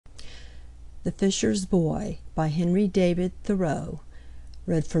The Fisher's Boy, by Henry David Thoreau.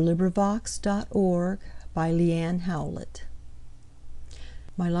 LibriVox.org, by Leanne Howlett.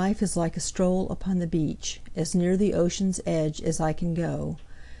 My life is like a stroll upon the beach, as near the ocean's edge as I can go.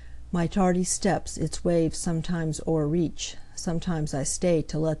 My tardy steps its waves sometimes o'erreach, sometimes I stay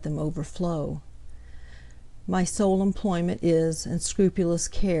to let them overflow. My sole employment is, and scrupulous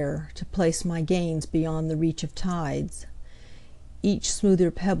care, to place my gains beyond the reach of tides. Each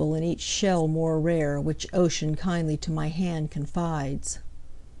smoother pebble and each shell more rare which ocean kindly to my hand confides.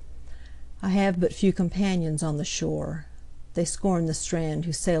 I have but few companions on the shore. They scorn the strand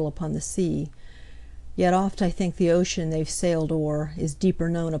who sail upon the sea. Yet oft I think the ocean they've sailed o'er is deeper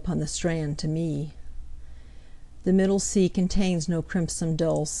known upon the strand to me. The middle sea contains no crimson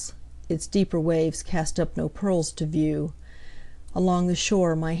dulce, its deeper waves cast up no pearls to view. Along the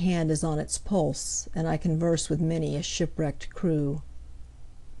shore my hand is on its pulse, and I converse with many a shipwrecked crew.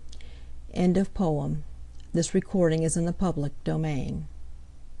 End of poem. This recording is in the public domain.